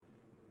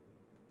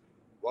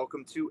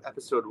Welcome to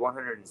episode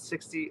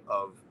 160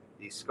 of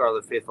the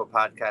Scarlet Faithful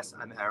podcast.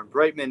 I'm Aaron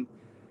Breitman.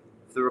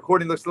 If the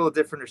recording looks a little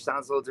different or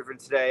sounds a little different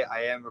today,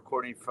 I am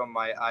recording from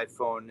my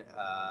iPhone.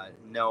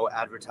 No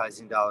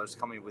advertising dollars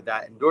coming with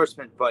that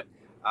endorsement, but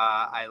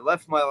I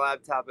left my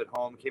laptop at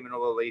home, came in a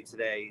little late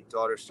today.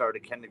 Daughter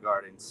started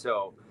kindergarten,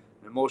 so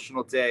an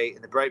emotional day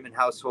in the Breitman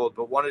household,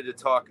 but wanted to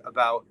talk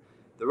about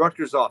the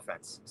Rutgers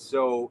offense.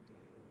 So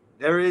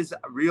there is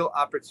a real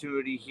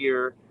opportunity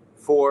here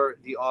for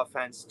the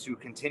offense to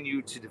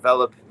continue to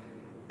develop.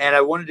 And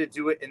I wanted to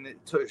do it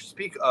to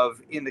speak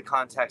of in the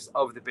context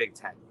of the Big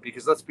Ten,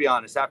 because let's be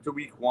honest, after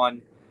week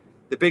one,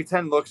 the Big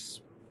Ten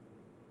looks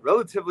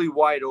relatively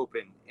wide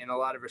open in a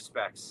lot of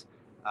respects.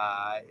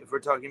 If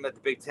we're talking about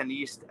the Big Ten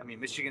East, I mean,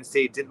 Michigan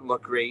State didn't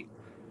look great,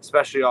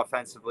 especially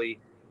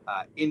offensively.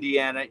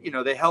 Indiana,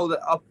 they held it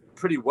up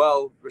pretty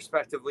well,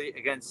 respectively,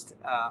 against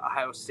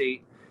Ohio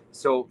State.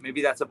 So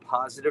maybe that's a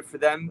positive for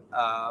them,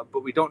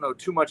 but we don't know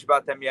too much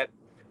about them yet.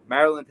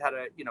 Maryland had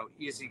a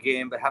easy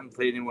game, but haven't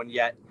played anyone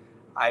yet.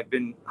 I've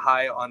been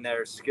high on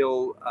their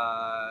skill,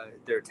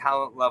 their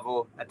talent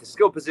level at the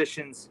skill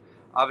positions.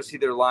 Obviously,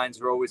 their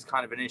lines are always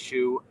kind of an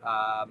issue.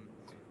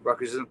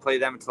 Rutgers doesn't play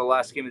them until the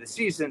last game of the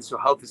season, so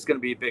health is going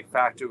to be a big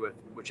factor,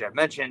 which I've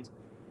mentioned.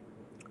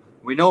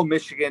 We know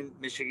Michigan,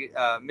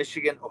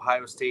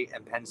 Ohio State,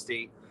 and Penn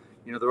State.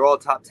 They're all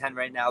top 10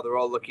 right now. They're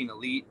all looking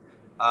elite.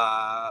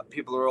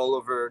 People are all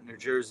over New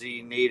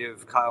Jersey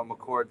native Kyle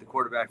McCord, the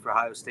quarterback for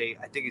Ohio State.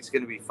 I think it's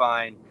going to be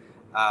fine.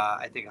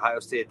 I think Ohio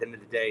State at the end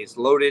of the day is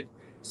loaded.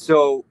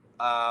 So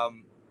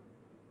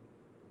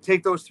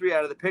take those three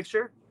out of the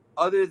picture.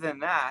 Other than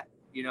that,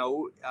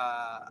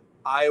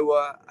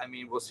 Iowa, I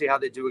mean, we'll see how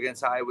they do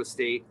against Iowa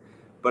State.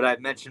 But I've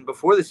mentioned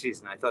before the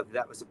season, I thought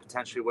that was a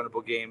potentially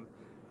winnable game.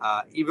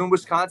 Even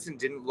Wisconsin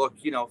didn't look,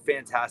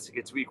 fantastic.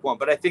 It's week one.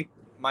 But I think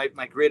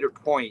my greater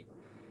point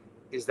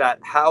is that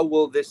how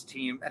will this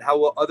team and how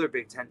will other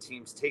Big Ten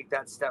teams take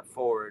that step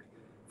forward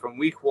from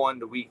week one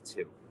to week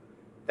two?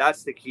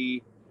 That's the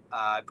key.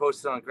 I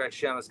posted on Greg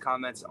Schiano's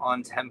comments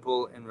on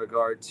Temple in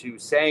regard to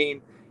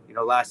saying,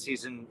 last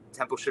season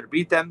Temple should have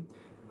beat them.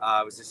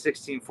 It was a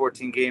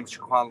 16-14 game.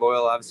 Shaquan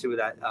Loyal, obviously, with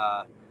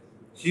that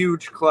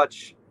huge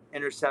clutch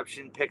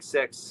interception, pick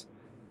six,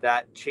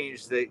 that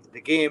changed the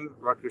game.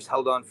 Rutgers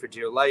held on for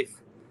dear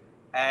life.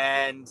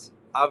 And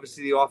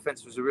obviously, the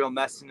offense was a real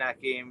mess in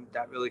that game.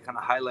 That really kind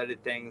of highlighted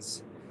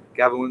things.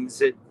 Gavin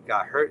Wimsatt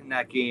got hurt in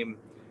that game.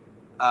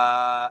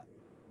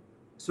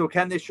 So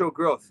can they show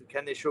growth?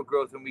 Can they show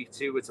growth in week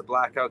two? It's a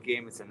blackout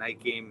game. It's a night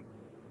game.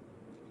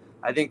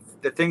 I think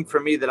the thing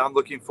for me that I'm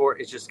looking for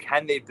is just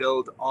can they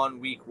build on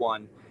week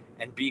one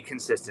and be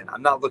consistent?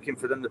 I'm not looking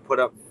for them to put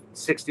up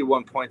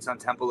 61 points on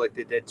Temple like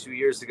they did 2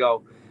 years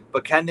ago,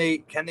 but can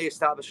they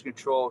establish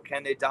control?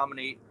 Can they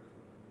dominate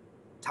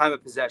time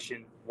of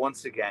possession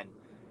once again?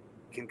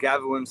 Can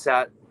Gavin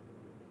Wimsatt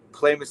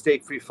play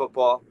mistake-free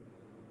football?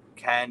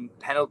 Can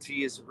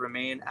penalties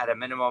remain at a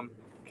minimum?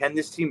 Can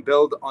this team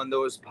build on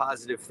those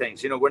positive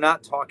things? We're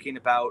not talking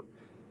about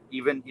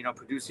even,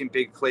 producing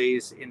big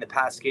plays in the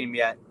pass game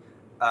yet.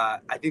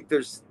 I think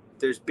there's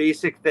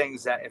basic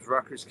things that if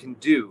Rutgers can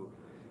do,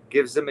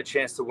 gives them a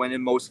chance to win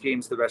in most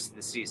games the rest of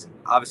the season.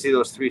 Obviously,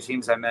 those three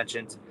teams I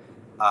mentioned,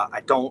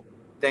 I don't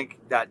think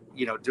that,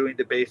 doing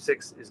the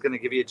basics is going to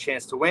give you a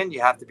chance to win.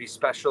 You have to be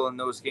special in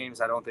those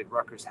games. I don't think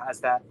Rutgers has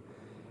that,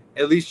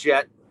 at least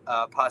yet,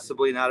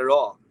 possibly not at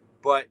all.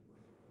 But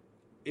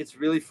it's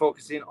really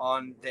focusing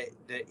on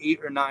the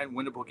 8 or 9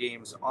 winnable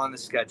games on the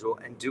schedule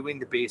and doing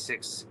the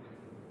basics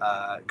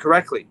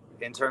correctly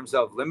in terms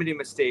of limiting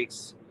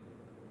mistakes,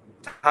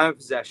 time of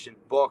possession,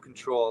 ball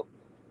control,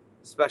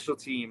 special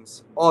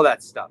teams, all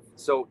that stuff.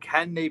 So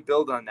can they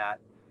build on that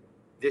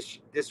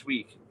this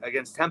week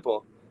against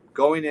Temple,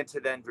 going into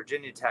then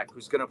Virginia Tech,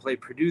 who's going to play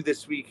Purdue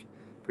this week?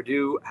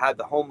 Purdue had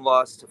the home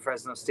loss to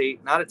Fresno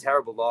State. Not a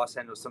terrible loss.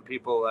 I know some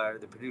people,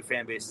 the Purdue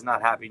fan base is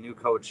not happy, new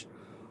coach,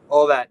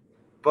 all that.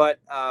 But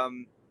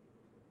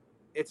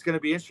it's going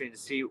to be interesting to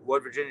see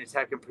what Virginia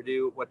Tech and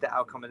Purdue, what the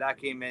outcome of that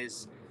game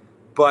is.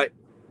 But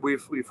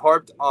we've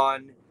harped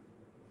on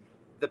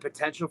the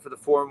potential for the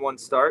 4-1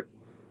 start.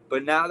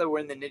 But now that we're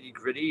in the nitty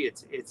gritty,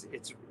 it's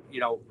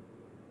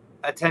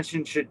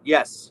attention should,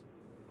 yes,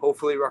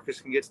 hopefully Rutgers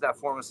can get to that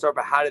 4-1 start.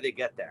 But how do they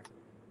get there,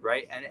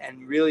 right?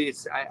 And really,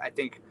 I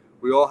think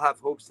we all have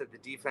hopes that the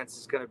defense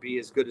is going to be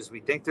as good as we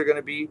think they're going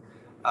to be.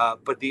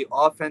 But the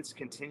offense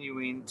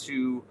continuing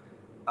to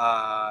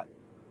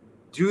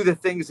do the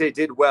things they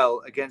did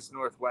well against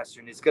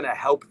Northwestern is going to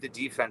help the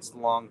defense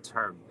long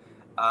term.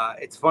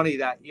 It's funny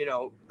that,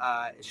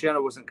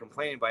 Schiano wasn't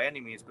complaining by any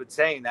means, but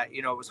saying that,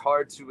 it was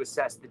hard to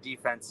assess the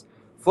defense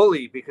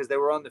fully because they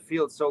were on the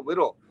field so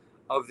little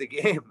of the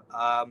game.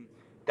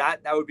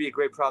 That would be a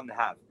great problem to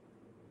have.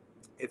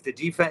 If the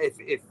defense,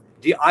 if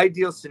the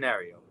ideal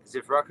scenario is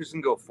if Rutgers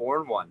can go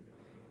 4-1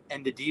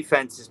 and the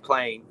defense is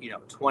playing,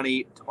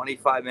 20,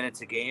 25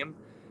 minutes a game,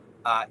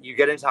 you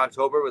get into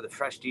October with a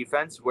fresh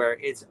defense where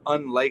it's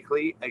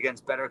unlikely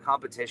against better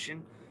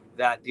competition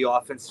that the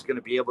offense is going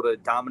to be able to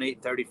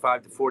dominate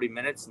 35 to 40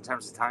 minutes in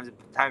terms of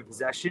time of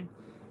possession.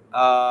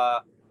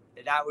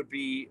 that would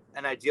be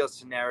an ideal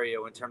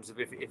scenario in terms of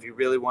if you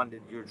really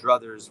wanted your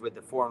druthers with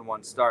the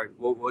 4-1 start.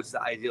 What's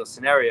the ideal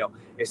scenario?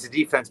 Is the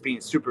defense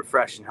being super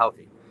fresh and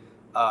healthy.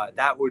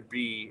 That would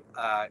be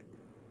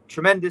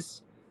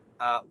tremendous.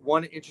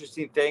 One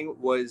interesting thing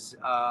was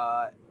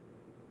I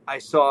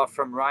saw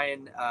from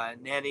Ryan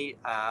Nanny,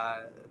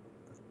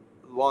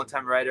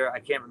 longtime writer. I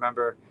can't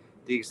remember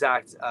the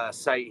exact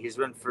site. He's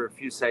written for a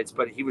few sites,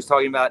 but he was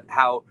talking about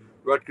how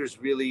Rutgers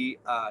really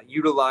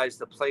utilized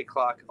the play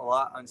clock a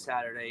lot on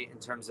Saturday in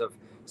terms of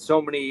so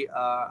many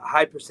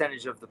high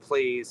percentage of the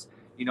plays,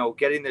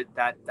 getting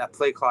that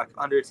play clock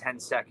under 10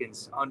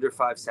 seconds, under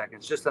 5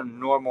 seconds, just a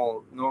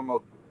normal,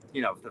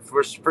 the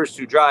first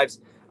two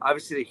drives.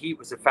 Obviously, the heat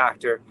was a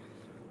factor,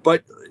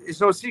 but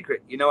it's no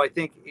secret. I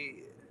think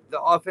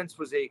the offense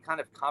was a kind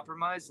of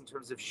compromise in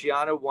terms of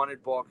Shiano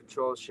wanted ball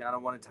control.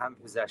 Shiano wanted time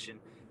of possession.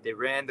 They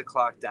ran the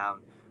clock down,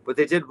 but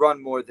they did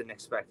run more than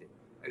expected.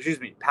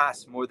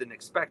 Pass more than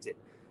expected.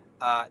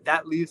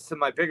 That leads to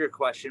my bigger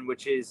question,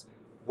 which is,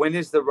 when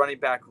is the running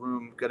back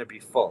room going to be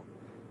full?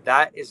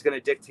 That is going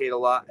to dictate a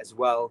lot as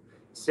well.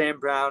 Sam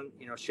Brown,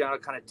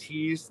 Shiano kind of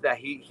teased that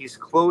he's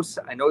close.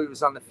 I know he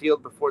was on the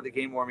field before the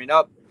game warming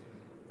up.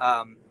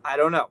 I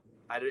don't know.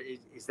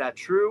 Is that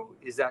true?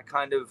 Is that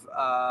kind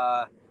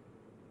of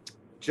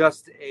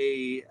just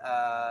a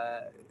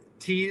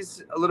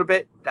tease a little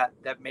bit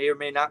that may or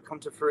may not come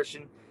to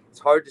fruition? It's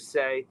hard to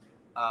say.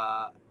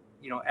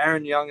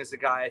 Aaron Young is a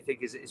guy I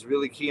think is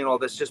really key in all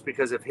this just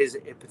because of his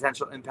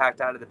potential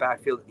impact out of the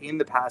backfield in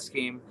the pass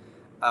game,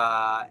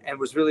 and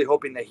was really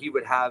hoping that he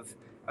would have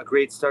a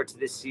great start to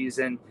this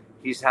season.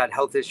 He's had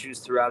health issues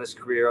throughout his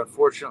career,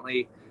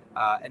 unfortunately.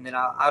 And then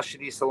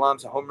Al-Shadi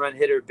Salam's a home run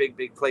hitter,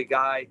 big play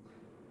guy.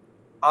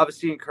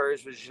 Obviously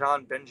encouraged with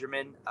Jean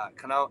Benjamin.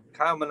 Kyle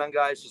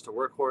Manungai is just a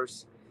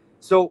workhorse.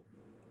 So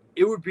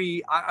it would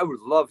be, I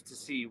would love to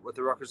see what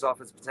the Rutgers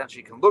offense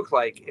potentially can look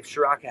like if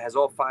Shiraka has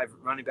all 5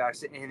 running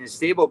backs in his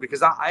stable,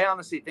 because I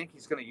honestly think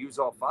he's going to use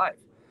all 5.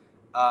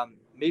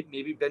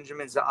 Maybe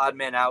Benjamin's the odd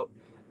man out,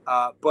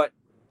 but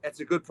it's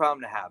a good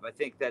problem to have. I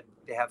think that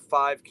they have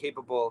 5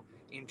 capable,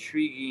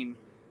 intriguing,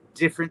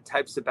 different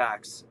types of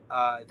backs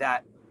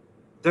that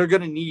they're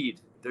going to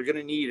need. They're going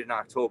to need in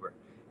October.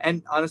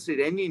 And honestly,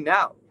 they need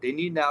now. They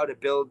need now to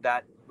build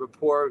that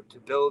rapport, to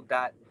build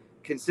that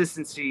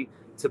consistency,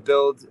 to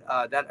build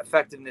that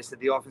effectiveness that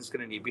the offense is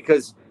going to need,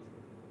 because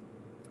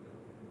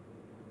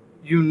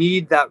you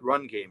need that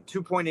run game.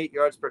 2.8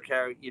 yards per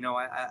carry.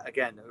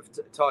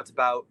 I've talked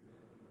about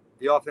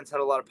the offense had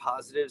a lot of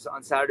positives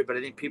on Saturday, but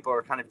I think people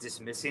are kind of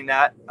dismissing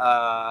that.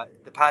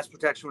 The pass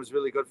protection was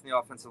really good from the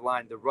offensive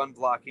line. The run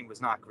blocking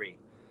was not great.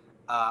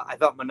 I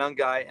thought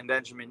Manungai and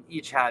Benjamin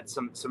each had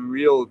some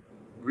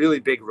really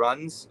big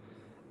runs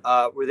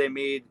where they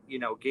made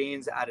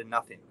gains out of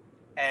nothing.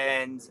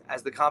 And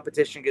as the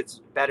competition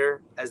gets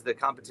better, as the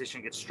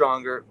competition gets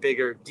stronger,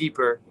 bigger,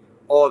 deeper,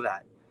 all of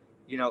that,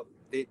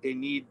 they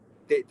need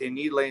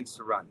lanes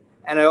to run.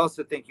 And I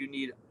also think you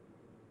need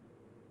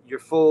your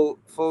full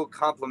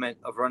complement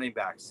of running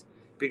backs,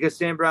 because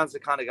Sam Brown's the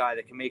kind of guy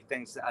that can make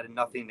things out of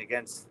nothing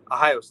against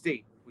Ohio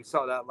State. We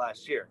saw that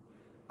last year.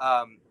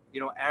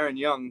 Aaron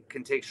Young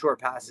can take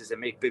short passes and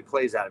make big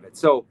plays out of it.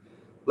 So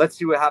let's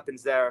see what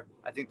happens there.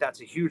 I think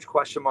that's a huge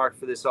question mark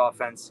for this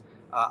offense.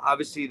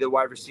 Obviously, the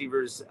wide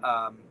receivers,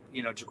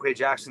 Jaquay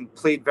Jackson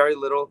played very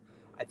little.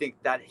 I think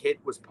that hit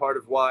was part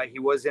of why he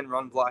was in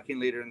run blocking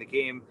later in the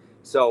game.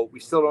 So we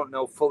still don't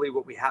know fully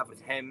what we have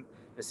with him.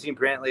 Nassim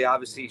Brantley,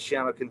 obviously,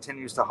 Shiano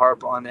continues to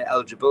harp on the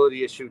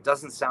eligibility issue.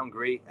 Doesn't sound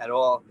great at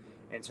all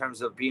in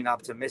terms of being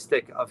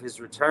optimistic of his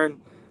return,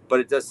 but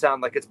it does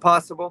sound like it's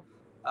possible.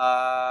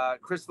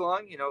 Chris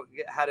Long,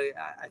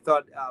 I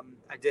thought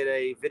I did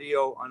a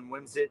video on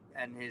Wimsatt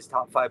and his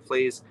top 5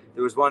 plays.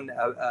 There was one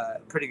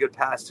pretty good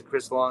pass to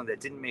Chris Long that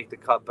didn't make the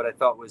cut, but I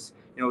thought was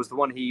the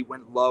one he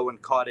went low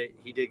and caught it.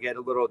 He did get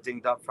a little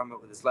dinged up from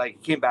it with his leg.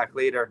 He came back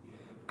later,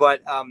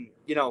 but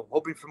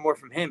hoping for more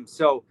from him.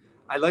 So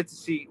I'd like to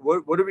see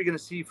what are we going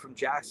to see from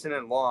Jackson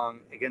and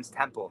Long against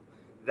Temple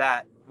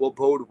that will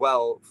bode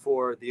well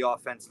for the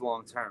offense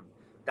long term.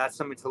 That's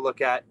something to look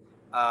at.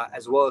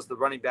 As well as the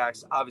running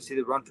backs, obviously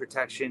the run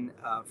protection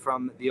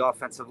from the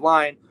offensive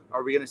line.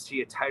 Are we going to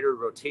see a tighter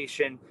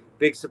rotation?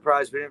 Big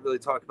surprise we didn't really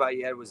talk about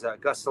yet was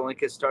Gus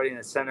Salinkas starting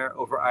at center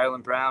over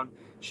Ireland Brown.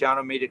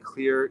 Shiano made it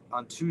clear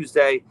on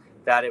Tuesday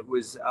that it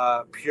was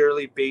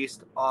purely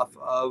based off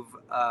of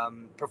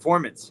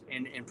performance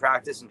in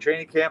practice and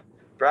training camp.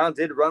 Brown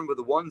did run with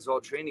the ones all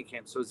training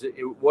camp, so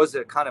it was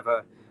a kind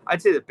of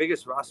I'd say the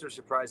biggest roster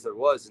surprise there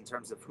was in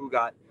terms of who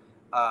got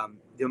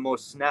the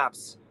most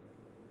snaps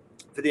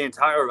for the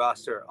entire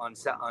roster on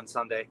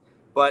Sunday.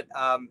 But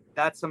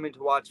that's something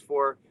to watch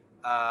for.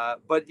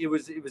 But it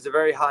was a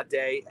very hot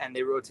day, and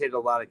they rotated a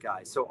lot of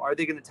guys. So are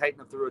they going to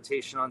tighten up the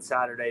rotation on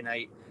Saturday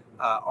night?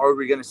 Are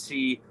we going to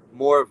see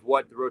more of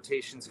what the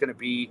rotation is going to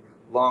be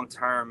long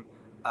term?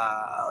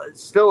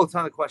 Still a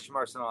ton of question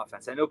marks on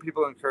offense. I know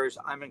people are encouraged.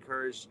 I'm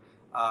encouraged.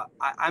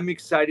 I'm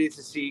excited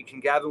to see,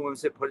 can Gavin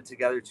Wimsatt put it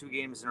together 2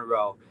 games in a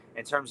row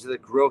in terms of the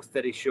growth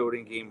that he showed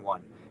in game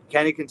 1?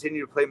 Can he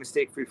continue to play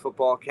mistake-free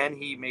football? Can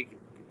he make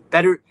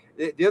better?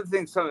 The other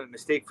thing, some of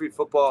mistake-free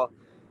football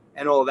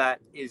and all that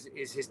is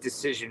his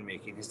decision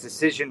making. His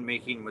decision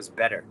making was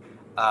better.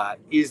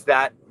 Is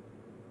that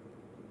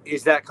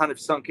kind of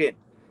sunk in?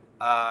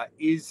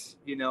 Is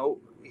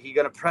he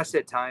going to press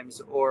at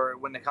times, or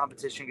when the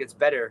competition gets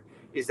better,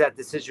 is that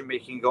decision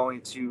making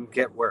going to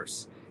get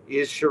worse?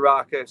 Is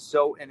Shiraka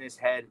so in his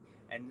head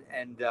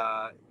and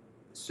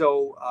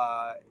so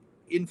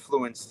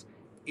influenced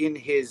in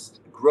his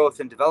growth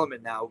and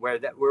development now, where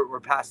that we're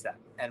past that,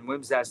 and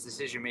Wimsatt's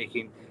decision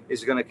making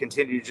is going to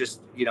continue to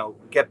just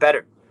get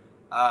better?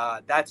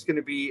 That's going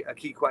to be a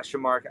key question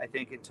mark, I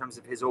think, in terms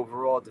of his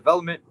overall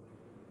development.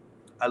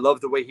 I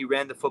love the way he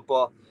ran the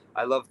football.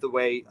 I love the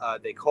way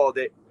they called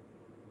it.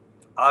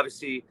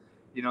 Obviously,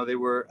 they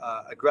were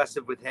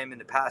aggressive with him in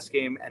the pass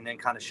game and then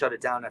kind of shut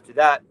it down after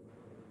that.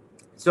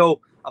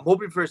 So I'm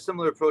hoping for a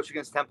similar approach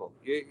against Temple.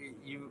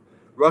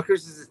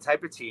 Rutgers is the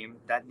type of team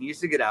that needs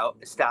to get out,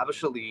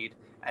 establish a lead,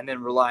 and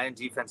then rely on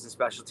defense and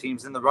special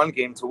teams in the run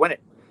game to win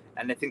it.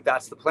 And I think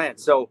that's the plan.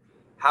 So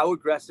how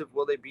aggressive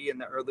will they be in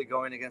the early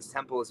going against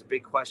Temple is a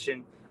big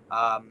question.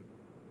 I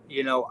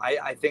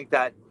think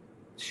that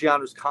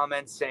Shiano's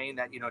comments saying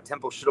that,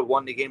 Temple should have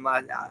won the game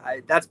last,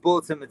 that's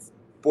bulletin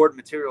board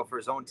material for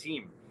his own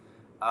team.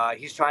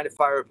 He's trying to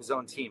fire up his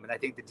own team. And I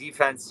think the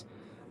defense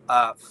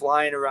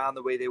flying around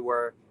the way they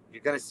were,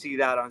 you're going to see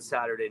that on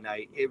Saturday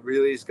night. It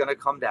really is going to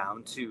come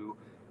down to,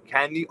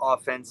 can the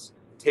offense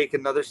take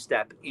another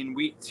step in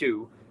week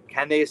 2?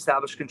 Can they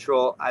establish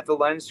control at the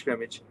line of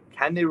scrimmage?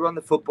 Can they run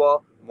the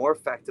football more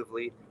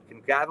effectively?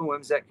 Can Gavin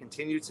Wimsatt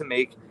continue to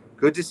make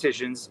good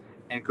decisions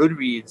and good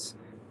reads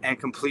and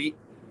complete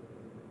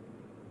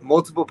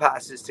multiple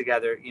passes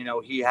together?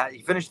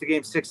 He finished the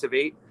game 6 of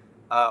 8,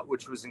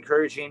 which was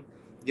encouraging.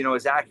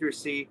 His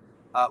accuracy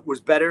was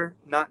better,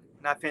 not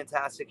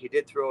fantastic. He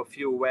did throw a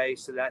few away,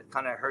 so that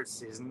kind of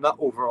hurts his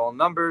overall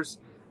numbers.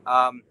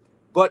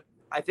 But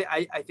I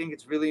think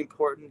it's really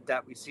important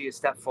that we see a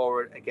step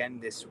forward again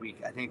this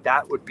week. I think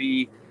that would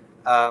be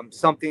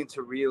something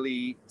to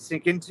really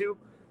sink into.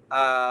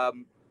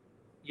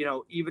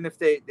 Even if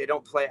they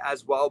don't play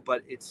as well,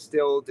 but it's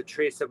still the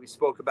traits that we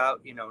spoke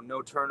about,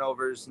 no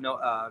turnovers,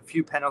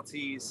 few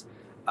penalties,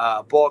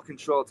 ball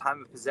control,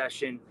 time of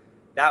possession,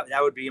 that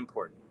would be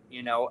important,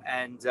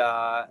 and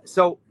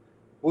so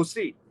we'll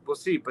see.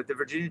 But the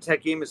Virginia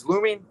Tech game is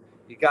looming.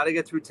 You got to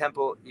get through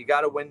Temple. You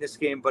got to win this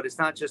game, but it's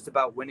not just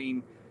about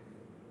winning.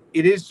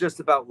 It is just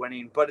about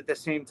winning. But at the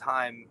same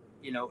time,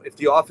 if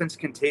the offense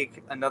can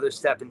take another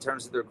step in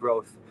terms of their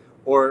growth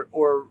or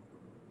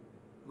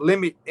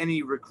limit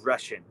any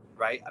regression,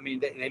 right? I mean,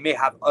 they may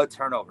have a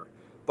turnover,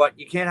 but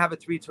you can't have a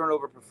 3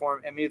 turnover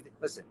performance. I mean,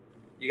 listen,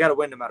 you got to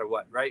win no matter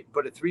what, right?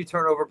 But a 3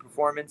 turnover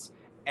performance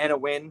and a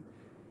win,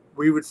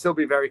 we would still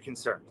be very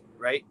concerned,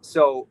 right?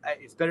 So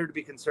it's better to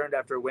be concerned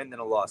after a win than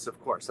a loss, of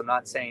course. I'm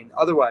not saying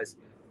otherwise,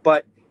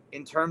 but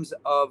in terms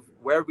of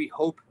where we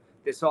hope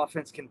this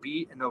offense can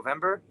be in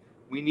November,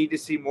 we need to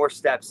see more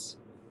steps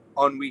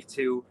on week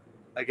 2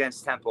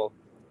 against Temple,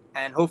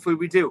 and hopefully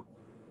we do.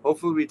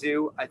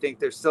 I think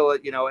there's still,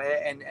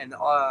 and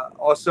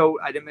also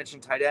I didn't mention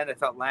tight end. I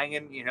thought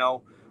Langen,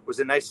 was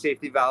a nice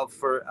safety valve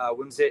for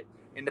Wimsatt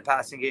in the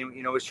passing game.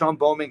 Is Sean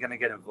Bowman going to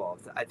get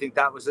involved? I think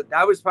that was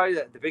probably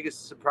the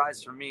biggest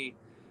surprise for me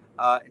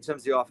in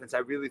terms of the offense. I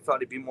really thought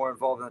he'd be more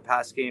involved in the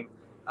pass game,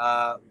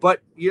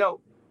 but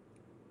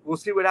we'll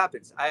see what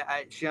happens.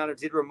 Shiano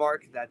did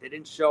remark that they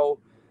didn't show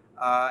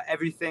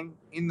everything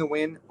in the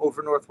win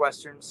over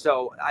Northwestern,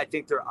 so I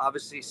think they're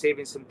obviously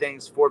saving some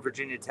things for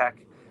Virginia Tech.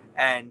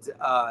 And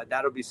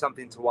that'll be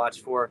something to watch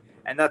for.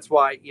 And that's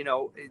why,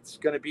 it's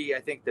going to be, I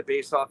think, the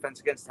base offense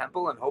against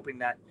Temple, and hoping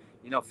that,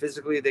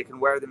 physically they can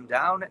wear them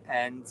down,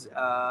 and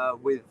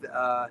with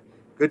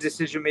good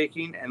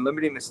decision-making and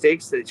limiting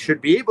mistakes, they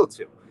should be able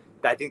to.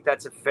 I think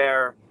that's a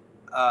fair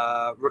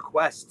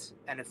request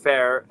and a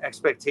fair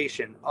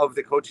expectation of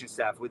the coaching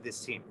staff with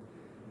this team.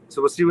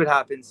 So we'll see what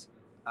happens.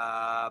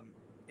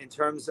 In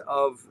terms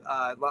of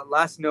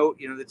last note,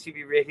 the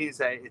TV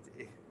ratings,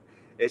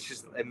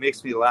 it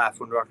makes me laugh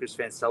when Rutgers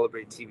fans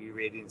celebrate TV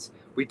ratings.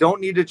 We don't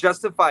need to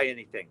justify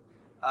anything.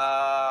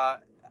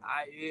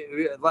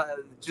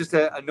 Just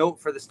a note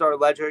for the Star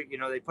Ledger.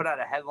 They put out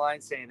a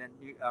headline saying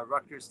that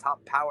Rutgers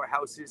top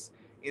powerhouses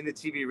in the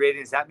TV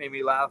ratings. That made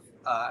me laugh.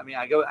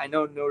 I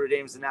know Notre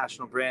Dame's a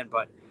national brand,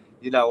 but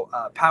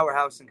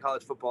powerhouse in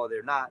college football,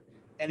 they're not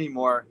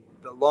anymore.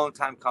 A long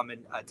time coming.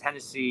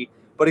 Tennessee,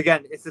 but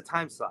again, it's the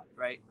time slot,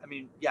 right? I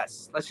mean,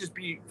 yes.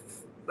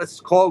 Let's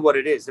call it what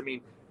it is. I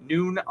mean,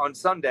 noon on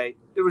Sunday,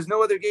 there was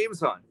no other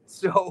games on.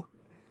 So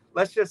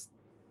let's just,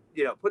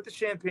 put the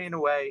champagne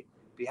away,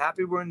 be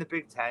happy we're in the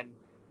Big Ten,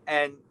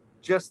 and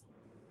just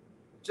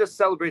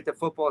celebrate that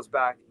football is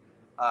back.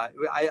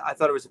 I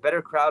thought it was a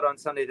better crowd on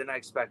Sunday than I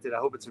expected. I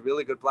hope it's a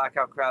really good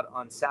blackout crowd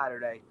on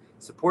Saturday.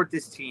 Support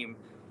this team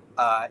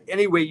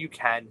any way you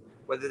can,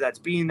 whether that's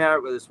being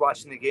there, whether it's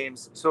watching the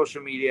games,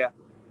 social media.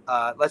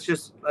 Let's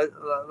just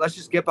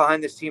get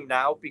behind this team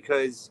now,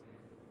 because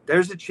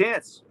there's a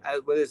chance,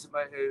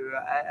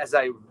 as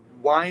I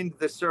wind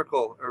the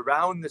circle,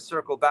 around the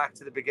circle back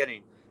to the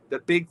beginning, the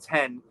Big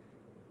Ten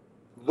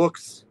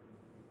looks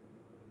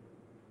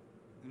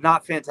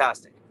not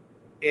fantastic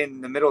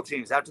in the middle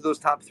teams. After those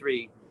top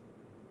three,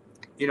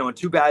 and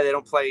too bad they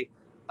don't play,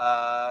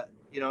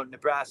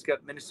 Nebraska,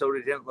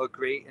 Minnesota didn't look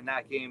great in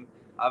that game.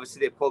 Obviously,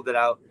 they pulled it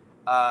out.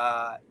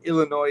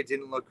 Illinois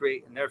didn't look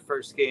great in their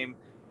first game.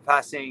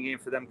 Fascinating game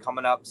for them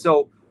coming up.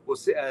 So we'll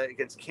see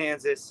against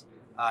Kansas.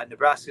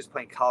 Nebraska's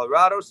playing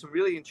Colorado. Some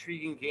really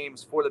intriguing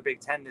games for the Big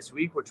Ten this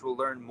week, which we'll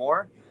learn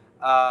more.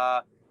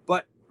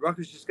 But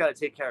Rutgers just got to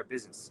take care of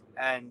business.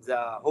 And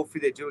hopefully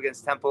they do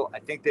against Temple. I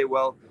think they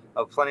will.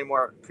 Plenty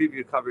more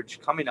preview coverage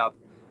coming up.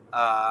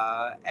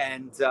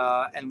 And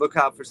look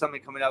out for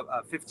something coming up.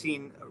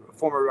 15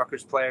 former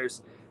Rutgers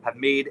players have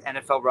made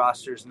NFL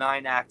rosters,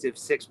 9 active,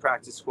 6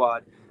 practice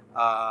squad,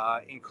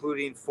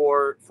 including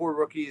four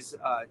rookies,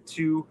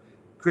 2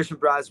 Christian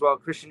Braswell,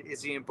 Christian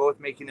Izzian, both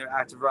making their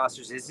active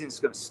rosters. Izzian's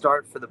going to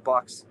start for the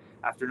Bucs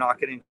after not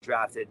getting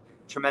drafted.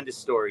 Tremendous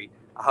story.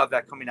 I'll have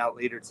that coming out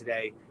later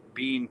today,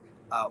 being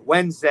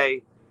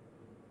Wednesday,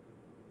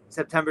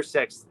 September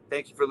 6th.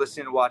 Thank you for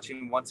listening and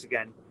watching once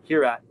again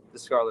here at The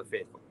Scarlet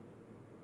Faithful.